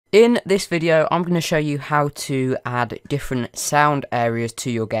In this video, I'm going to show you how to add different sound areas to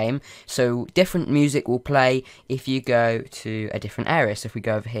your game. So different music will play if you go to a different area. So if we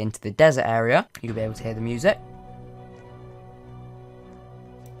go over here into the desert area, you'll be able to hear the music.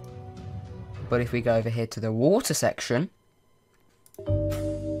 But if we go over here to the water section,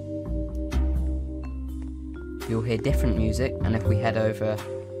 you'll hear different music. And if we head over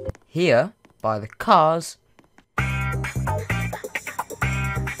here by the cars,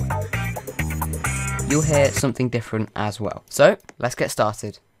 you'll hear something different as well. So let's get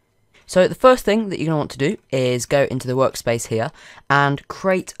started. So the first thing that you're going to want to do is go into the workspace here and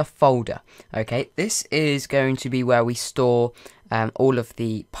create a folder. Okay, this is going to be where we store all of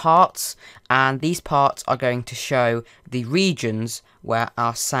the parts, and these parts are going to show the regions where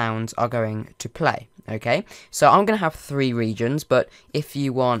our sounds are going to play. Okay, so I'm going to have 3 regions, but if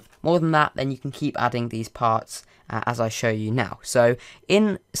you want more than that, then you can keep adding these parts as I show you now. So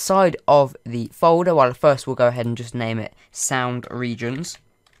inside of the folder, well, first we'll go ahead and just name it sound regions,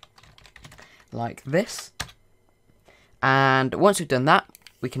 like this. And once we've done that,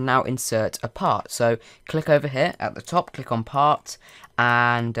 we can now insert a part. So click over here at the top, click on part,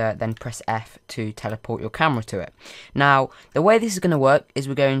 and then press F to teleport your camera to it. Now, the way this is going to work is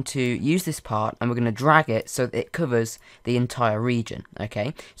we're going to use this part and we're going to drag it so that it covers the entire region.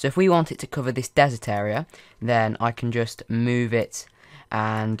 Okay, so if we want it to cover this desert area, then I can just move it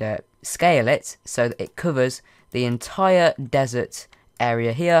and scale it so that it covers the entire desert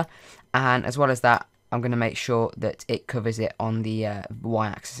area here, and as well as that, I'm going to make sure that it covers it on the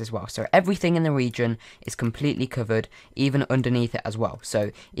y-axis as well. So everything in the region is completely covered, even underneath it as well.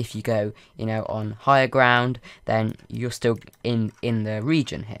 So if you go, on higher ground, then you're still in the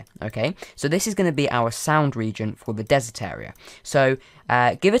region here. Okay, so this is going to be our sound region for the desert area. So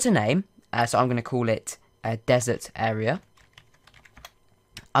give it a name. So I'm going to call it a desert area.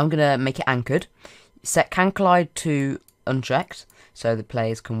 I'm going to make it anchored. Set can collide to unchecked, so the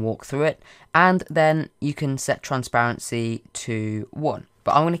players can walk through it, and then you can set transparency to 1,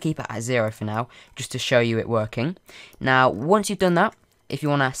 but I'm going to keep it at 0 for now, just to show you it working. Now, once you've done that, if you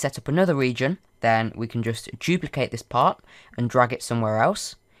want to set up another region, then we can just duplicate this part and drag it somewhere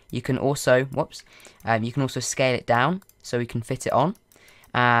else. You can also, you can also scale it down so we can fit it on,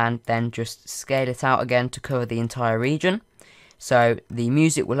 and then just scale it out again to cover the entire region. So the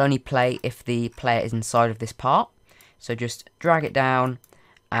music will only play if the player is inside of this part. So just drag it down,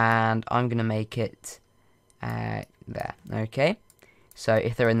 and I'm going to make it there. Okay, so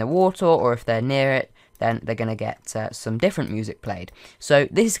if they're in the water or if they're near it, then they're going to get some different music played. So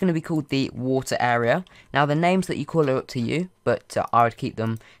this is going to be called the water area. Now the names that you call are up to you, but I would keep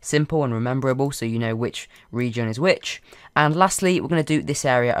them simple and rememberable so you know which region is which. And lastly, we're going to do this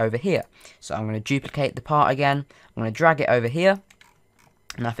area over here. So I'm going to duplicate the part again. I'm going to drag it over here.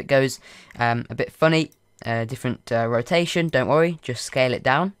 Now if it goes a bit funny, different rotation, don't worry, just scale it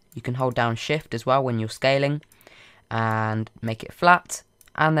down. You can hold down shift as well when you're scaling and make it flat,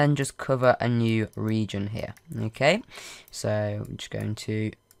 and then just cover a new region here. Okay, so I'm just going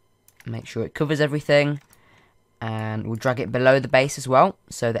to make sure it covers everything, and we'll drag it below the base as well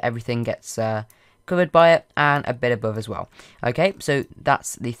so that everything gets covered by it, and a bit above as well. Okay, so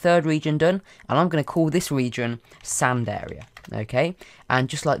that's the 3rd region done, and I'm going to call this region sand area. Okay, and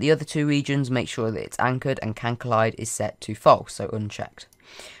just like the other 2 regions, make sure that it's anchored and can collide is set to false, so unchecked.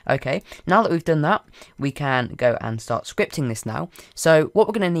 Okay, now that we've done that, we can go and start scripting this now. So what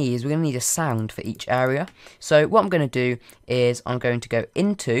we're going to need is we're going to need a sound for each area. So what I'm going to do is I'm going to go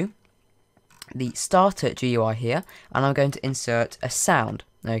into the starter GUI here, and I'm going to insert a sound.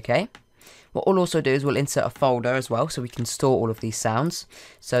 Okay, what we'll also do is we'll insert a folder as well so we can store all of these sounds.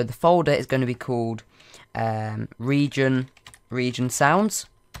 So the folder is going to be called region sounds,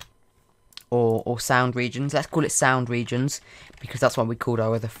 or sound regions. Let's call it sound regions because that's what we called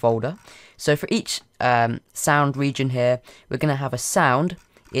our other folder. So for each sound region here, we're going to have a sound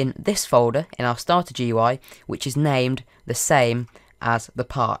in this folder in our starter GUI, which is named the same as the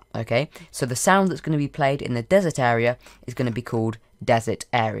part. Okay, so the sound that's going to be played in the desert area is going to be called desert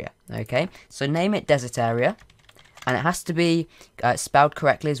area. Okay, so name it desert area, and it has to be spelled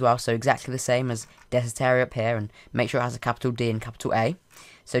correctly as well, so exactly the same as desert area up here, and make sure it has a capital D and capital A.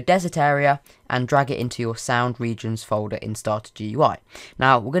 So desert area, and drag it into your sound regions folder in starter GUI.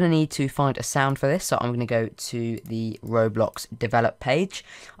 Now we're going to need to find a sound for this, so I'm going to go to the Roblox develop page.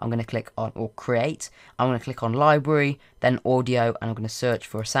 I'm going to click on or create. I'm going to click on library, then audio, and I'm going to search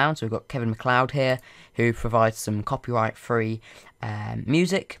for a sound. So we've got Kevin MacLeod here, who provides some copyright free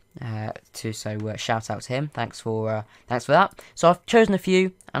music. shout out to him. Thanks for that. So I've chosen a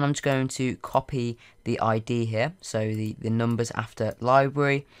few, and I'm just going to copy the ID here. So the numbers after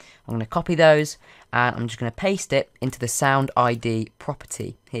library, I'm going to copy those, and I'm just going to paste it into the sound ID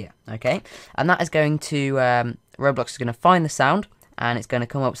property here. Okay, and that is going to Roblox is going to find the sound, and it's going to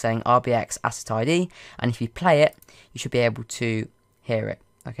come up saying RBX asset ID, and if you play it, you should be able to hear it.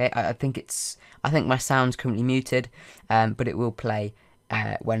 Okay, I think my sound's currently muted, but it will play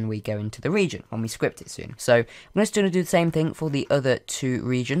when we go into the region, when we script it soon. So I'm just going to do the same thing for the other two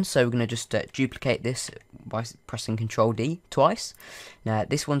regions. So we're going to just duplicate this by pressing Control D twice. Now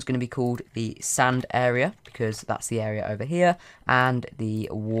this one's going to be called the sand area, because that's the area over here, and the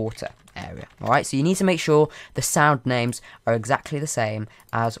water area. Alright, so you need to make sure the sound names are exactly the same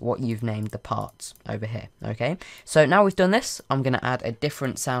as what you've named the parts over here. Okay, so now we've done this, I'm going to add a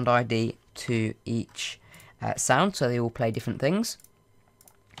different sound ID to each sound, so they all play different things.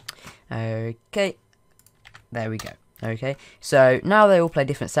 Okay, there we go. Okay, so now they all play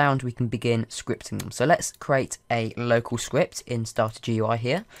different sounds, we can begin scripting them. So let's create a local script in Starter GUI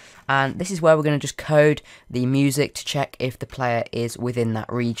here, and this is where we're going to just code the music to check if the player is within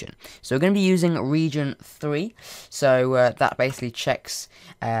that region. So we're going to be using region 3, so that basically checks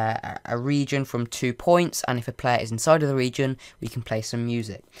a region from 2 points, and if a player is inside of the region, we can play some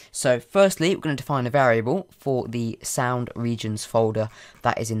music. So firstly, we're going to define a variable for the sound regions folder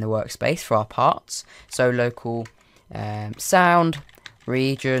that is in the workspace for our parts. So local sound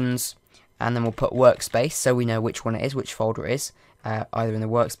regions, and then we'll put workspace so we know which one it is, which folder it is, either in the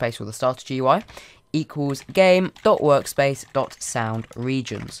workspace or the Starter GUI, equals game.workspace.sound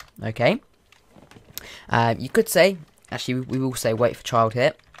regions. Okay, you could say, actually we will say wait for child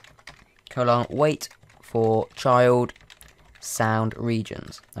here, colon wait for child sound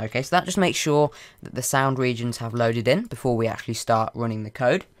regions. Okay, so that just makes sure that the sound regions have loaded in before we actually start running the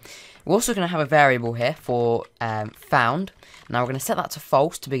code. We're also going to have a variable here for found. Now we're going to set that to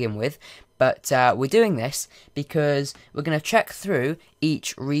false to begin with, but we're doing this because we're going to check through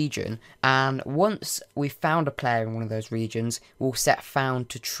each region, and once we've found a player in one of those regions, we'll set found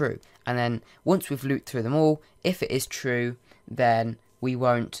to true, and then once we've looped through them all, if it is true, then we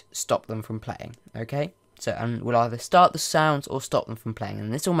won't stop them from playing. Okay, so and we'll either start the sounds or stop them from playing,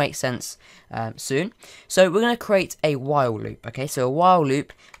 and this will make sense soon. So we're going to create a while loop. Okay, so a while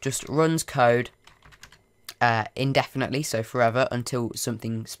loop just runs code indefinitely, so forever, until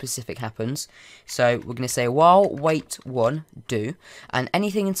something specific happens. So we're going to say while wait 1 do, and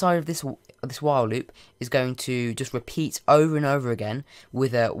anything inside of this while loop is going to just repeat over and over again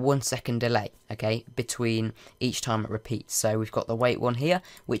with a 1 second delay, okay, between each time it repeats. So we've got the wait one here,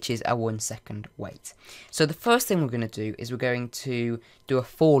 which is a 1 second wait. So the first thing we're going to do is we're going to do a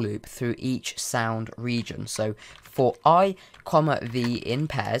for loop through each sound region. So for I, comma v in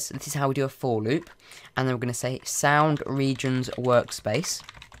pairs, this is how we do a for loop, and then we're going to say sound regions workspace.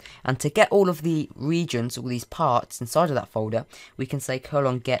 And to get all of the regions, all these parts inside of that folder, we can say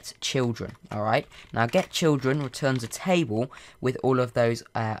colon get children. Alright, now get children returns a table with all of those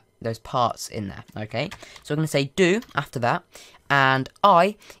parts in there. Okay, so we're going to say do after that, and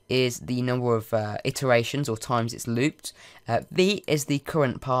I is the number of iterations or times it's looped. V is the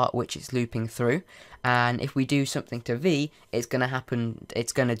current part which it's looping through, and if we do something to V, it's going to happen.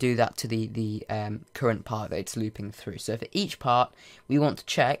 It's going to do that to the current part that it's looping through. So for each part, we want to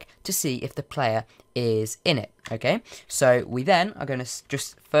check to see if the player is in it. Okay, so we then are going to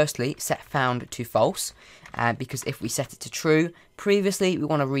just firstly set found to false, because if we set it to true previously, we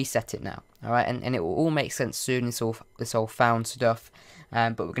want to reset it now. All right, and it will all make sense soon. This all found stuff.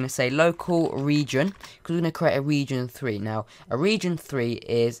 But we're going to say local region, because we're going to create a region 3. Now, a region 3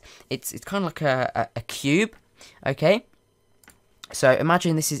 is, it's kind of like a cube, okay? So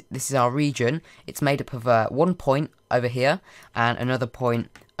imagine this is our region. It's made up of 1 point over here and another point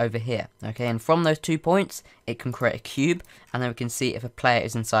over here, okay? And from those 2 points, it can create a cube, and then we can see if a player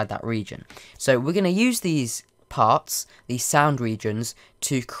is inside that region. So we're going to use these parts, these sound regions,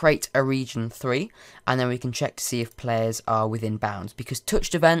 to create a region 3, and then we can check to see if players are within bounds, because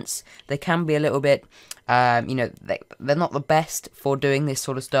touched events, they can be a little bit you know, they're not the best for doing this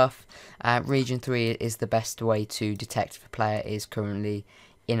sort of stuff. Region 3 is the best way to detect if a player is currently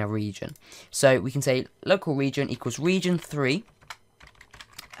in a region. So we can say local region equals region 3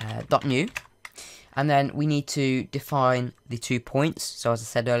 dot new, and then we need to define the 2 points. So as I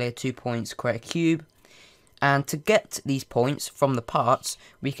said earlier, 2 points create a cube. And to get these points from the parts,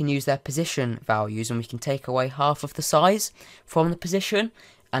 we can use their position values, and we can take away half of the size from the position,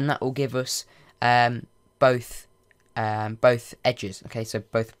 and that will give us both both edges, okay, so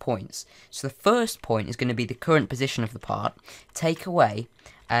both points. So the first point is going to be the current position of the part, take away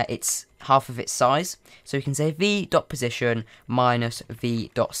its half of its size, so we can say v.position minus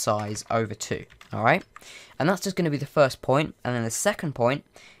v.size over 2, alright? And that's just going to be the first point, and then the second point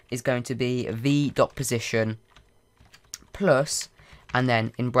is going to be v.position plus, and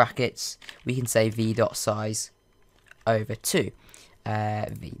then in brackets we can say v.size over 2. There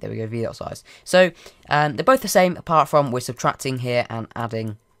we go, v.size. So they're both the same, apart from we're subtracting here and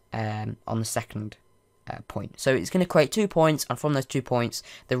adding on the second point. So it's going to create 2 points, and from those 2 points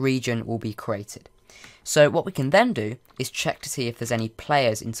the region will be created. So what we can then do is check to see if there's any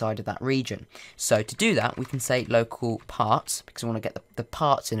players inside of that region. So to do that, we can say local parts, because we want to get the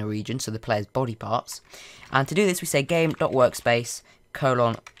parts in a region, so the player's body parts. And to do this, we say game.workspace :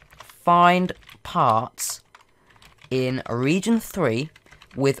 find parts in region 3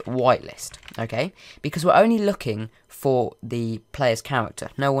 with whitelist, okay? Because we're only looking for the player's character,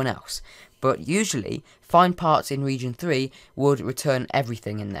 no one else. But usually, find parts in region 3 would return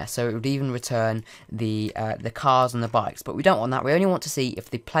everything in there. So it would even return the cars and the bikes. But we don't want that. We only want to see if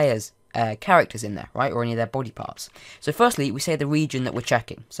the player's character's in there, right? Or any of their body parts. So firstly, we say the region that we're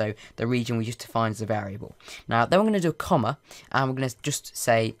checking. So the region we just defined as a variable. Now, then we're going to do a comma, and we're going to just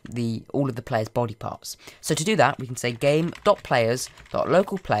say all of the player's body parts. So to do that, we can say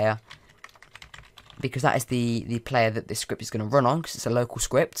game.players.localPlayer, because that is the player that this script is going to run on, because it's a local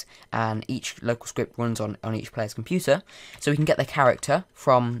script, and each local script runs on each player's computer. So we can get the character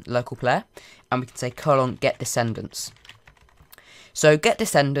from local player, and we can say get descendants. So get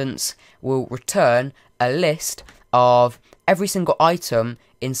descendants will return a list of every single item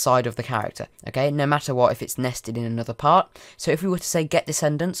inside of the character, okay, no matter what, if it's nested in another part. So if we were to say get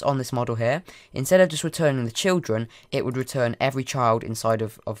descendants on this model here, instead of just returning the children, it would return every child inside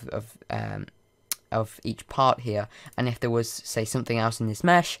of each part here, and if there was, say, something else in this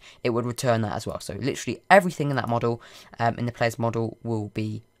mesh, it would return that as well. So literally everything in that model, in the player's model, will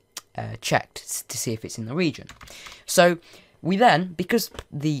be checked to see if it's in the region. So we then, because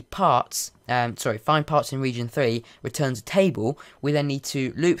the parts, find parts in region 3 returns a table, we then need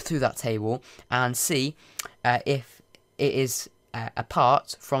to loop through that table and see if it is a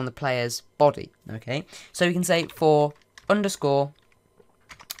part from the player's body, okay? So we can say for underscore,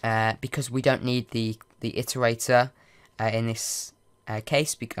 because we don't need the iterator in this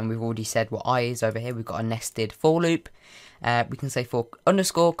case, and we've already said what I is over here, we've got a nested for loop. We can say for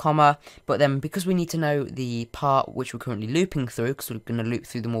underscore, comma, but then because we need to know the part which we're currently looping through, because we're going to loop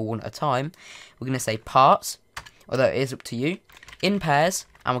through them all one at a time, we're going to say parts, although it is up to you, in pairs,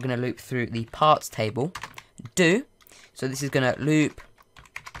 and we're going to loop through the parts table, do, so this is going to loop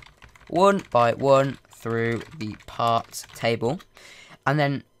 1 by 1 through the parts table, and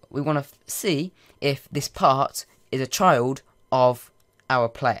then we want to see if this part is a child of our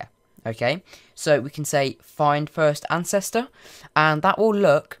player, okay? So we can say find first ancestor, and that will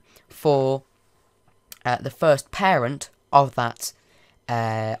look for the first parent of that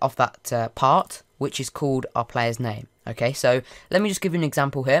part, which is called our player's name, okay? So let me just give you an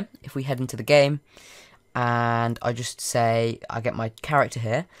example here. If we head into the game, and I just say, I get my character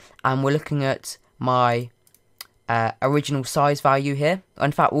here, and we're looking at my original size value here.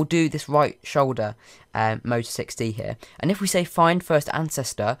 In fact, we'll do this right shoulder mode 6D here, and if we say find first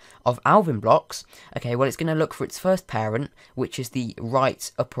ancestor of AlvinBlox, okay, well, it's going to look for its first parent, which is the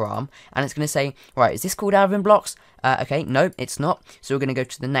right upper arm, and it's going to say, right, is this called AlvinBlox? Okay, no, it's not, so we're going to go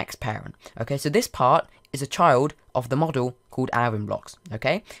to the next parent. Okay, so this part is a child of the model called AlvinBlox,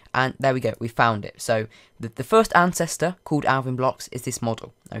 okay, and there we go, we found it. So the first ancestor called AlvinBlox is this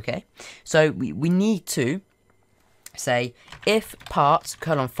model, okay, so we need to say if parts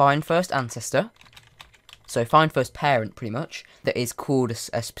find first ancestor, so find first parent pretty much, that is called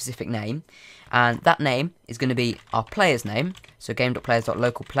a specific name, and that name is going to be our player's name, so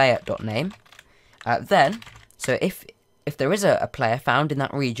game.players.localPlayer.name. Then, so if there is a player found in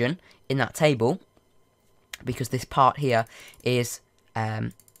that region, in that table, because this part here is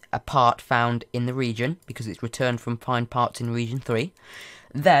a part found in the region, because it's returned from find parts in region 3,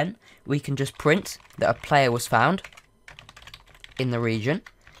 then we can just print that a player was found in the region,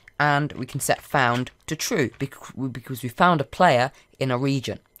 and we can set found to true because we found a player in a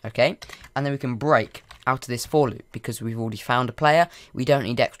region, okay? And then we can break out of this for loop because we've already found a player. We don't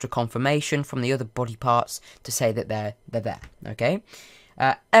need extra confirmation from the other body parts to say that they're there, okay?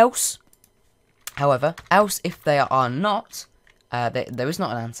 Else if they are not, there is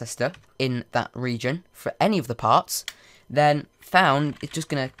not an ancestor in that region for any of the parts, then found is just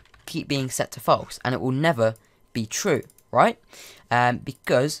going to keep being set to false, and it will never be true, right?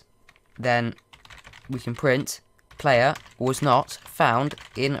 Because then we can print player was not found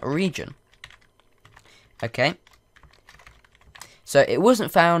in region. Okay, so it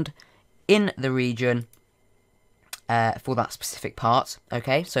wasn't found in the region for that specific part.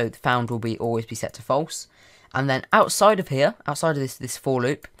 Okay, so the found will always be set to false. And then outside of here, outside of this for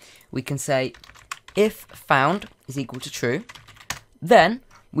loop, we can say if found is equal to true, then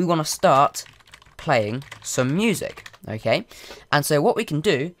we want to start playing some music. Okay, and so what we can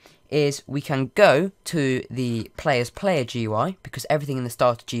do is we can go to the player's player GUI, because everything in the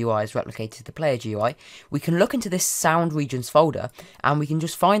starter GUI is replicated to the player GUI. We can look into this sound regions folder, and we can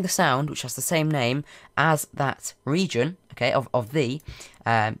just find the sound which has the same name as that region, okay, of the,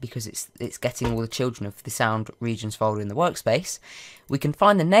 because it's getting all the children of the sound regions folder in the workspace. We can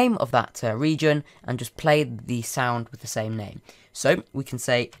find the name of that region and just play the sound with the same name. So we can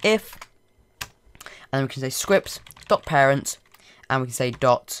say if, and then we can say script.parent, and we can say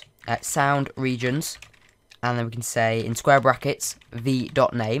sound regions, and then we can say in square brackets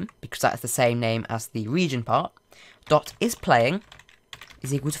v.name, because that's the same name as the region part. Dot is playing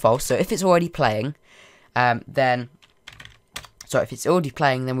is equal to false. So if it's already playing, then if it's already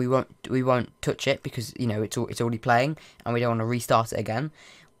playing, then we won't touch it, because you know it's already playing and we don't want to restart it again.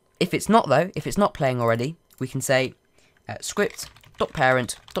 If it's not though, if it's not playing already, we can say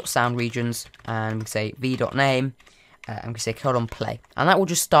script.parent.sound regions, and we can say v.name. And we say :play, and that will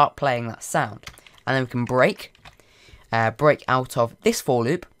just start playing that sound. And then we can break out of this for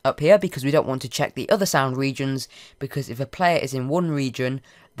loop up here, because we don't want to check the other sound regions, because if a player is in one region,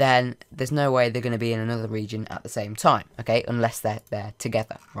 then there's no way they're going to be in another region at the same time, okay, unless they're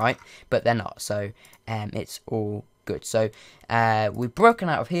together, right? But they're not, so it's all good. So we've broken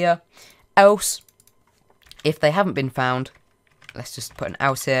out of here. Else, if they haven't been found, let's just put an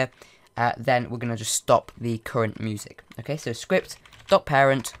else here. Then we're going to just stop the current music. Okay, so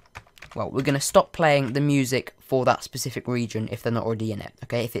script.parent, well, we're going to stop playing the music for that specific region if they're not already in it.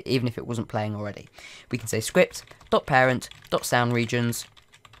 Okay, even if it wasn't playing already. We can say script.parent.sound regions,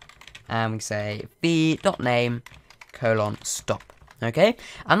 and we say v.name : stop. Okay,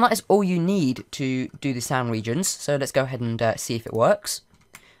 and that is all you need to do the sound regions. So let's go ahead and see if it works.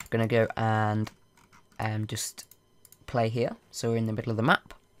 I'm going to go and just play here. So we're in the middle of the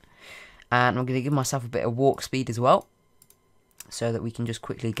map. And I'm going to give myself a bit of walk speed as well, so that we can just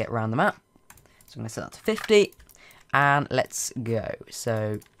quickly get around the map. So I'm going to set that to 50, and let's go.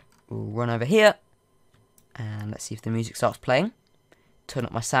 So we'll run over here, and let's see if the music starts playing. Turn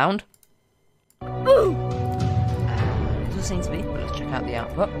up my sound. Ooh! It doesn't seem to be, but let's check out the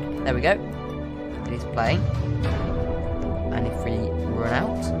output. There we go. It is playing. And if we run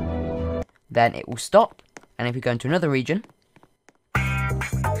out, then it will stop. And if we go into another region,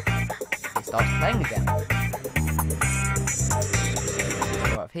 starts playing again.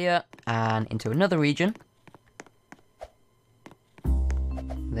 Go up here and into another region.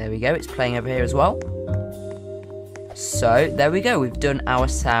 There we go, it's playing over here as well. So there we go, we've done our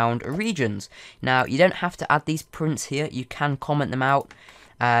sound regions. Now you don't have to add these prints here, you can comment them out,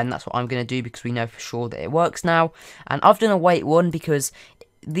 and that's what I'm going to do because we know for sure that it works now. And I've done a wait one because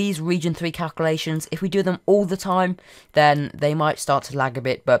these region 3 calculations, if we do them all the time, then they might start to lag a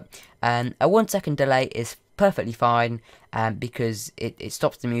bit, but a 1 second delay is perfectly fine, because it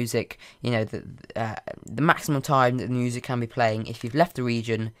stops the music. You know, the maximum time that the music can be playing if you've left the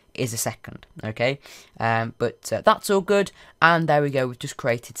region is a second, okay? But that's all good, and there we go, we've just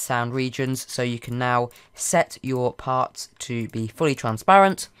created sound regions, so you can now set your parts to be fully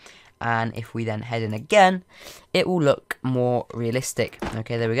transparent. And if we then head in again, it will look more realistic.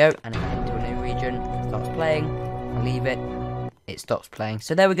 Okay, there we go. And if I head into a new region, it starts playing, I leave it, it stops playing.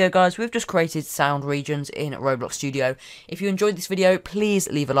 So there we go, guys. We've just created sound regions in Roblox Studio. If you enjoyed this video, please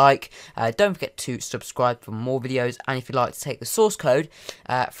leave a like. Don't forget to subscribe for more videos. And if you'd like to take the source code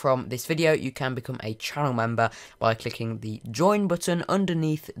from this video, you can become a channel member by clicking the join button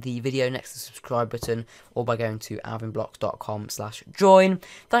underneath the video next to the subscribe button, or by going to alvinblox.com/join.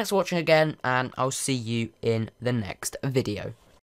 Thanks for watching again, and I'll see you in the next video.